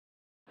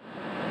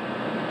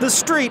The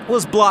street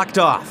was blocked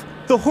off.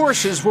 The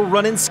horses were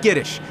running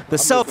skittish. The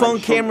cell phone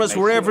cameras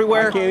were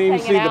everywhere. I can't even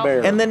see the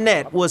bear. And the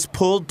net was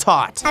pulled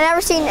taut. I've never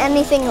seen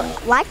anything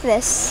like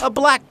this. A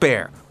black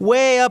bear,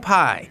 way up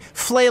high,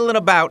 flailing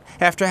about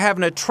after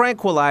having a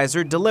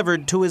tranquilizer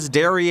delivered to his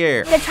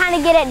derriere. They're trying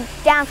to get it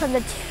down from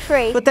the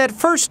tree. But that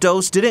first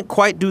dose didn't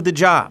quite do the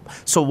job,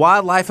 so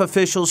wildlife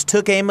officials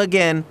took aim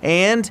again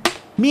and...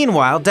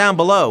 Meanwhile, down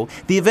below,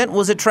 the event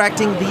was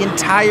attracting the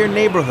entire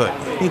neighborhood,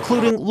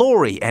 including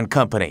Lori and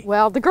company.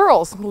 Well, the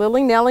girls,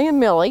 Lily, Nellie, and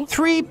Millie.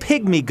 3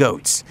 pygmy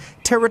goats,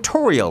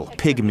 territorial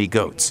pygmy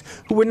goats,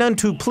 who were none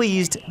too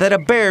pleased that a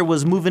bear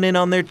was moving in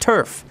on their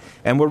turf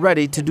and were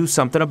ready to do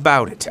something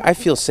about it. I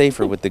feel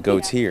safer with the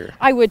goats here.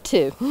 I would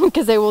too,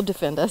 because they will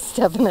defend us,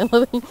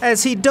 definitely.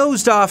 As he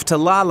dozed off to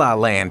La La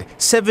Land,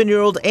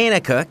 7-year-old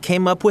Annika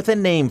came up with a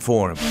name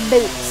for him.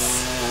 Boots.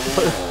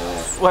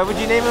 Why would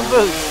you name him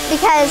Boots?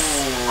 Because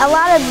a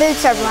lot of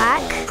boots are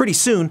black. Pretty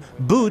soon,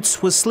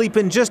 Boots was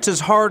sleeping just as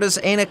hard as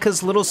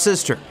Annika's little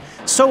sister.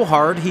 So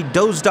hard, he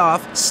dozed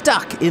off,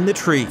 stuck in the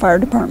tree. Fire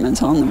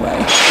department's on the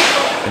way.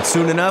 And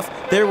soon enough,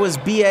 there was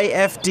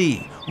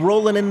BAFD,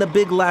 rolling in the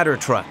big ladder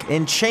truck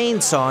and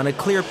chainsawing a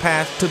clear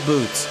path to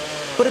Boots.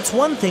 But it's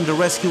one thing to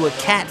rescue a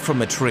cat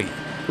from a tree,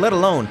 let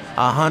alone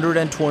a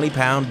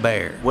 120-pound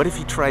bear. What if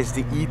he tries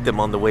to eat them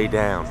on the way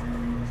down?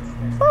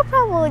 We'll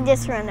probably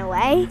just run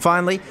away.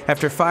 Finally,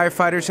 after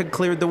firefighters had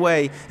cleared the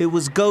way, it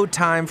was go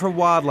time for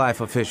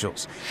wildlife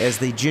officials as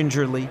they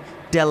gingerly,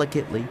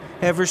 delicately,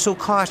 ever so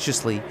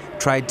cautiously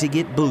tried to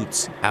get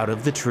Boots out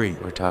of the tree.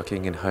 We're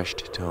talking in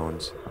hushed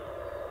tones.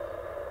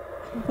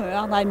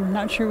 Well, I'm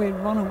not sure we'd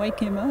want to wake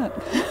him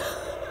up.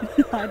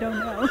 I don't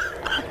know.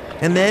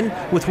 And then,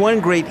 with one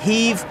great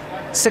heave,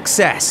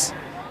 success.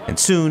 And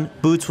soon,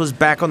 Boots was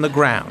back on the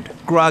ground,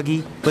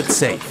 groggy but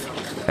safe.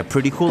 A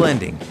pretty cool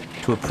ending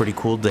to a pretty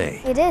cool day.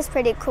 It is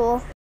pretty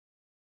cool.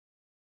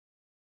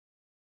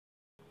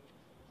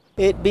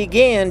 It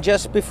began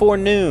just before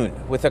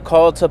noon with a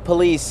call to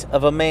police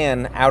of a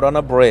man out on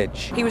a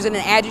bridge. He was in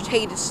an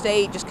agitated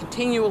state, just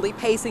continually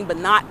pacing but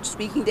not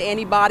speaking to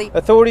anybody.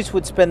 Authorities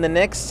would spend the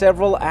next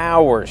several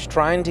hours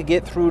trying to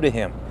get through to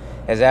him.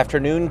 As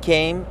afternoon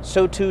came,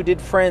 so too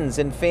did friends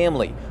and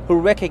family who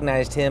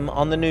recognized him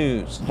on the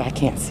news. I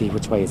can't see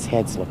which way his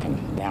head's looking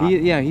down.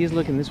 He's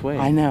looking this way.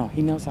 I know.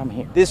 He knows I'm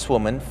here. This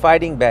woman,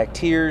 fighting back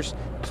tears,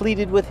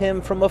 pleaded with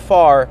him from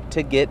afar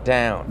to get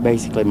down.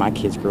 Basically, my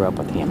kids grew up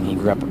with him, and he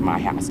grew up at my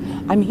house.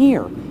 I'm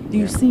here. Do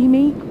you see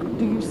me?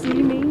 Do you see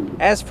me?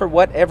 As for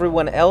what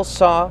everyone else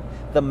saw,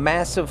 the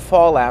massive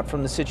fallout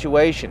from the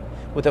situation,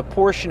 with a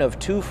portion of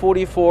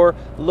 244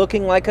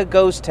 looking like a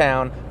ghost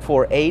town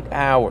for 8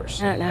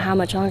 hours. I don't know how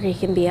much longer he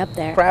can be up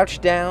there.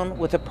 Crouched down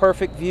with a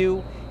perfect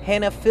view,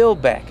 Hannah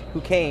Philbeck,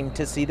 who came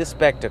to see the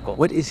spectacle.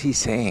 What is he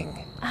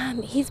saying?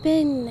 He's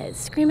been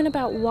screaming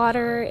about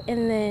water,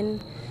 and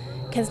then,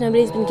 because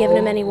nobody's been giving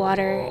him any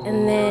water,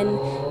 and then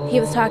he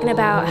was talking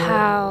about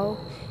how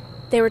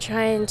they were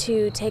trying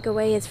to take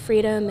away his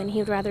freedom and he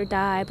would rather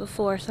die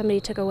before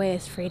somebody took away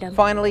his freedom.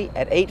 Finally,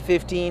 at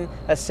 8:15,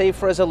 a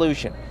safe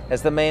resolution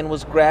as the man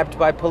was grabbed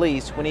by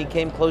police when he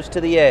came close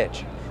to the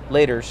edge.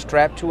 Later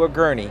strapped to a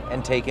gurney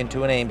and taken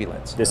to an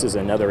ambulance. This is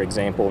another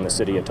example in the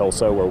city of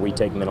Tulsa where we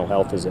take mental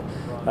health as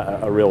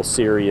a real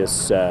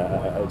serious,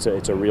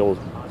 it's a real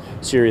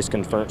serious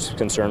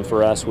concern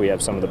for us. We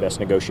have some of the best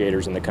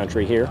negotiators in the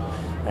country here,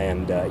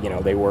 and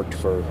they worked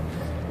for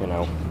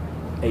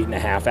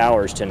 8.5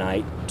 hours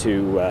tonight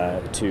to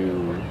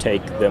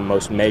take the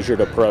most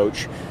measured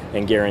approach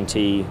and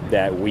guarantee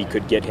that we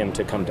could get him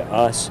to come to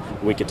us,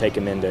 we could take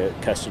him into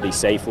custody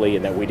safely,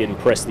 and that we didn't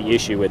press the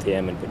issue with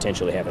him and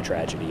potentially have a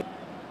tragedy.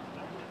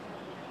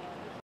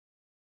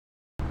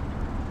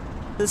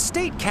 The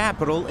state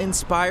capitol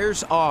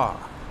inspires awe,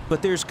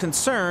 but there's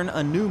concern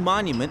a new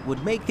monument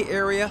would make the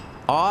area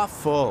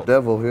awful.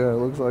 Devil, yeah, it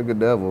looks like a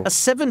devil. A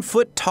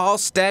 7-foot-tall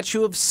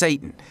statue of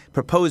Satan,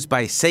 proposed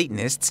by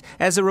Satanists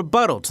as a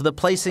rebuttal to the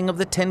placing of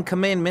the 10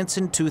 Commandments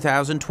in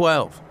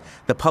 2012.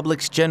 The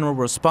public's general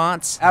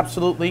response?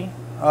 Absolutely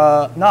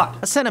not.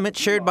 A sentiment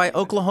shared by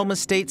Oklahoma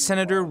State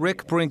Senator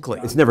Rick Brinkley.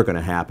 It's never going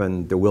to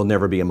happen. There will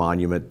never be a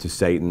monument to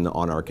Satan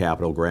on our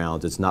Capitol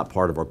grounds. It's not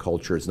part of our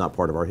culture. It's not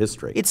part of our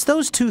history. It's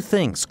those two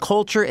things,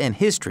 culture and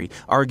history,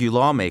 argue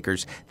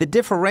lawmakers, that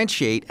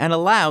differentiate and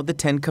allow the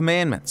 10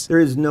 Commandments. There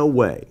is no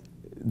way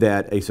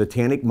that a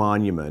satanic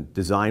monument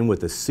designed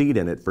with a seat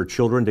in it for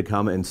children to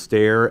come and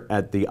stare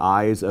at the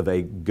eyes of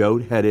a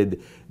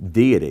goat-headed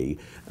deity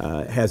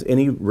has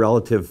any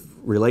relative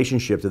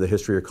relationship to the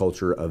history or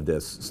culture of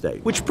this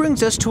state. Which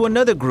brings us to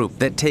another group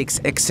that takes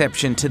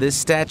exception to this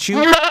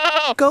statue.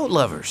 Goat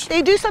lovers.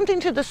 They do something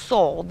to the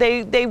soul.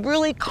 They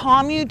really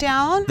calm you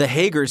down. The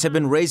Hagers have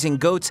been raising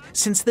goats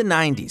since the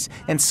 90s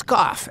and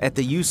scoff at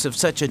the use of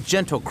such a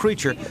gentle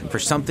creature for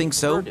something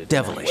so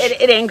devilish.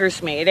 It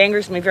angers me. It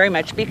angers me very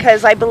much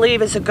because I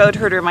believe as a goat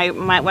herder,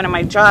 one of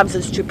my jobs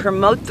is to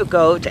promote the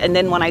goat, and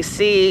then when I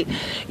see,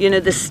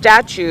 the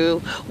statue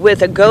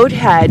with a goat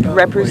head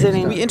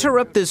representing... We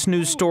interrupt this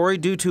news story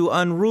due to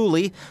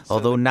unruly,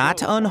 although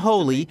not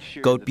unholy,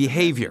 goat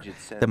behavior.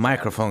 The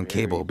microphone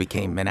cable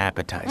became an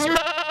appetizer.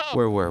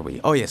 Where were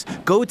we? Oh yes,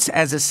 goats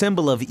as a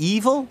symbol of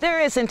evil?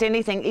 There isn't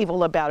anything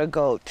evil about a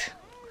goat.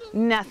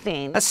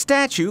 Nothing. A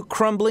statue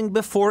crumbling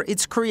before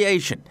its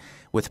creation,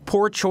 with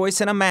poor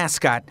choice in a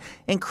mascot,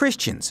 and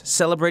Christians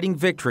celebrating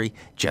victory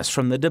just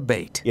from the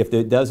debate. If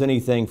it does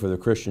anything for the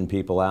Christian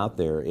people out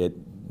there, it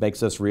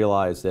makes us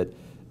realize that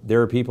there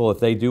are people,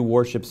 if they do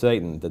worship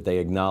Satan, that they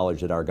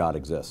acknowledge that our God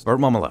exists. Burt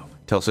Mummolo,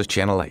 Tulsa's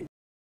Channel 8.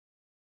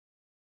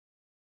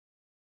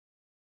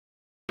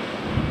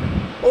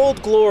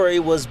 Old Glory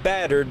was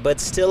battered but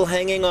still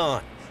hanging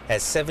on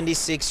as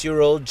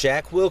 76-year-old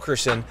Jack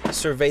Wilkerson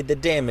surveyed the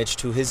damage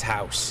to his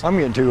house. I'm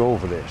getting too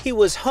old for this. He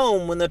was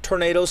home when the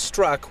tornado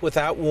struck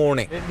without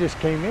warning. It just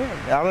came in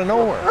out of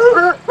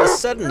nowhere. The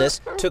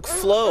suddenness took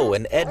Flo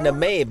and Edna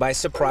Mae by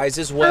surprise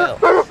as well.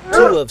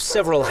 Two of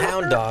several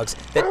hound dogs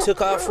that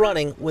took off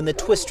running when the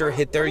twister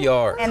hit their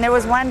yard. And there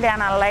was one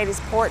down on a lady's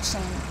porch,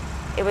 and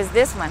it was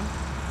this one,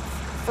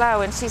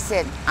 Flo, and she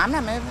said, I'm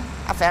not moving.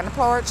 I found a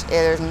porch.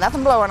 There's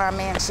nothing blowing on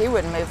me, and she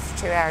wouldn't move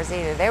for 2 hours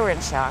either. They were in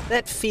shock.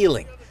 That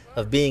feeling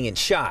of being in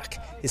shock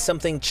is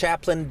something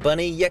Chaplain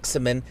Bunny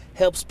Yexaman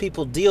helps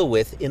people deal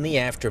with in the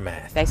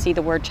aftermath. They see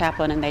the word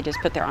chaplain and they just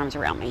put their arms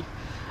around me.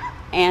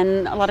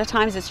 And a lot of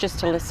times it's just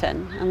to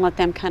listen and let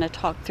them kind of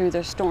talk through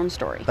their storm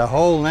story. The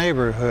whole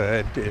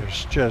neighborhood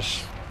is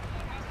just...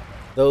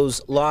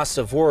 Those loss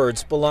of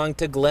words belong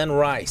to Glenn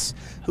Rice,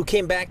 who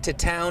came back to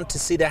town to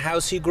see the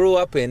house he grew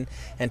up in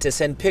and to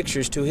send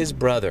pictures to his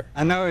brother.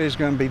 I know he's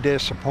going to be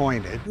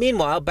disappointed.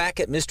 Meanwhile, back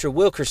at Mr.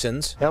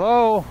 Wilkerson's,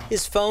 hello,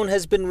 his phone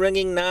has been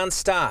ringing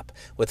nonstop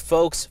with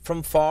folks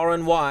from far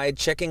and wide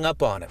checking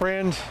up on him.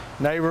 Friends,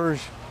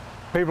 neighbors,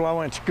 people I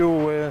went to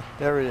school with,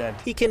 everything.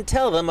 He can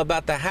tell them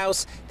about the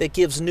house that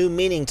gives new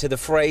meaning to the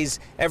phrase,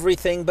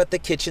 everything but the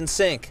kitchen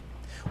sink.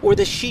 Or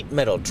the sheet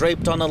metal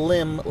draped on a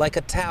limb like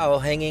a towel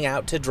hanging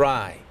out to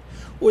dry.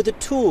 Or the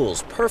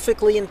tools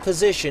perfectly in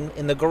position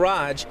in the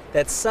garage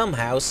that's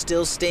somehow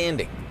still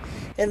standing.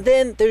 And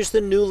then there's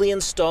the newly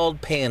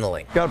installed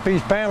paneling. Got a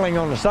piece of paneling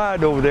on the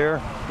side over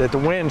there that the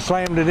wind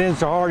slammed it in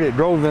so hard it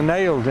drove the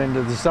nails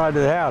into the side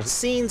of the house.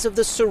 Scenes of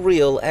the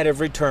surreal at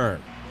every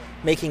turn,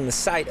 making the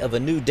sight of a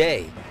new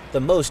day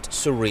the most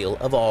surreal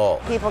of all.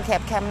 People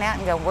kept coming out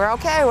and go, we're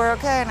okay,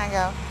 and I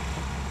go,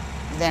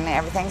 then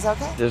everything's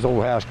okay. This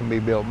old house can be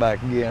built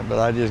back again, but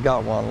I just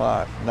got one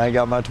lot, and I ain't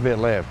got much of it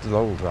left as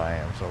old as I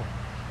am, so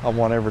I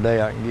want every day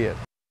I can get.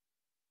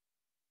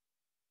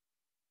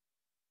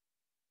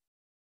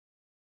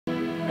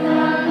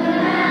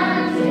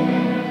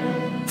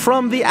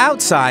 From the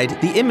outside,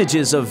 the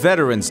images of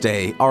Veterans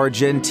Day are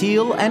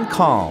genteel and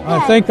calm.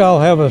 I think I'll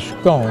have a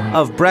scone.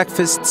 Of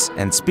breakfasts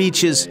and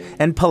speeches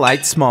and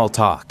polite small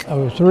talk. I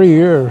was 3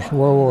 years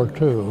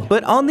World War II.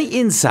 But on the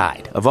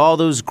inside of all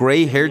those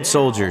gray-haired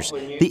soldiers,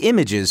 the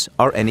images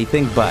are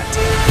anything but.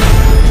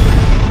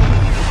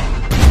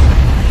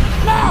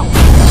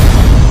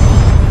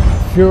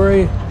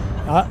 Fury.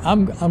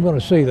 I'm going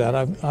to see that.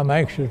 I'm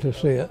anxious to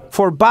see it.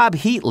 For Bob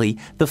Heatley,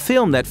 the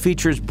film that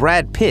features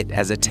Brad Pitt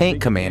as a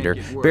tank commander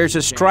bears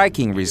a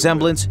striking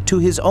resemblance to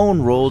his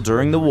own role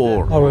during the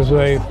war. I was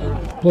a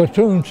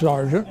platoon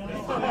sergeant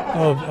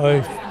of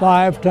a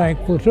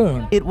 5-tank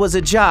platoon. It was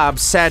a job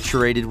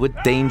saturated with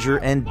danger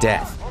and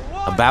death,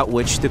 about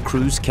which the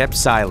crews kept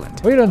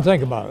silent. We didn't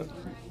think about it.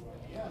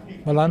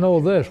 But I know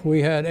this,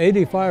 we had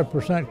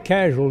 85%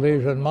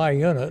 casualties in my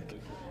unit,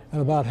 and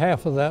about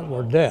half of that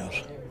were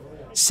deaths.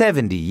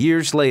 70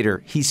 years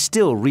later, he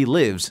still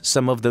relives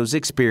some of those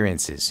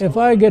experiences. If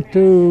I get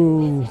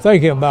to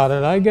thinking about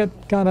it, I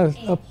get kind of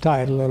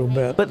uptight a little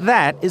bit. But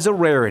that is a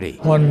rarity.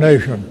 One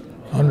nation,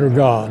 under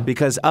God.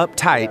 Because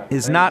uptight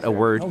is not a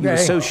word you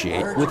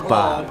associate with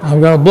Bob. I'm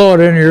going to blow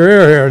it in your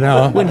ear here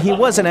now. When he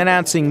wasn't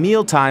announcing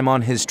mealtime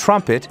on his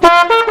trumpet,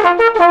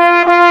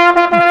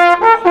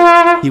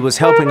 he was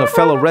helping a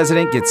fellow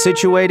resident get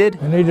situated.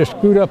 I need to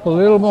scoot up a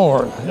little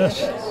more.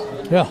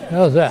 Yeah,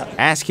 how's that?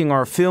 Asking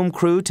our film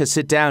crew to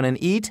sit down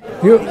and eat.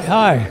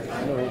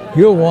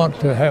 You'll want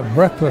to have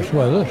breakfast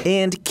with us.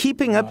 And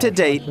keeping up to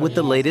date with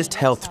the latest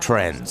health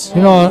trends.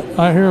 You know,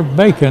 I hear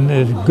bacon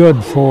is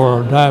good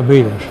for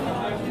diabetes.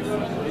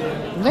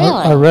 Really?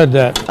 I read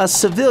that. A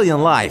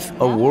civilian life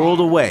a world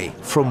away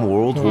from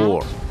World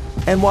War.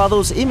 And while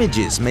those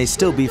images may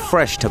still be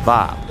fresh to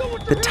Bob,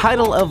 the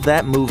title of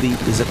that movie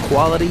is a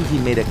quality he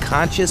made a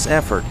conscious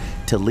effort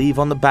to leave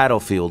on the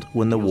battlefield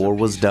when the war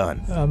was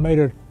done. I made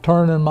a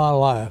turn in my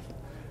life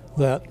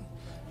that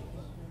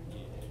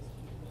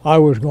I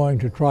was going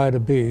to try to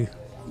be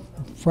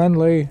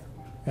friendly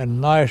and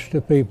nice to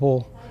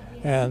people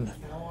and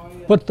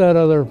put that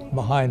other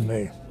behind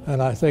me. And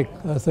I think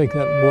that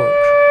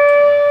works.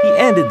 He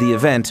ended the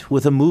event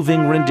with a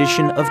moving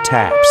rendition of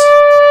Taps.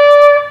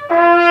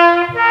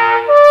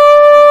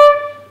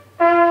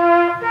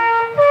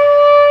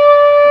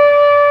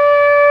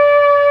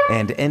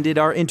 and ended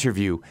our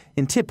interview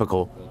in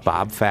typical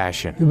Bob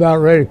fashion. You about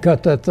ready to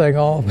cut that thing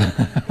off?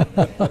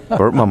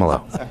 Burt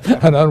Mummolo.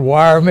 And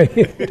unwire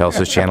me?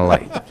 Tulsa's Channel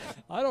 8.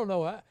 I don't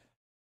know.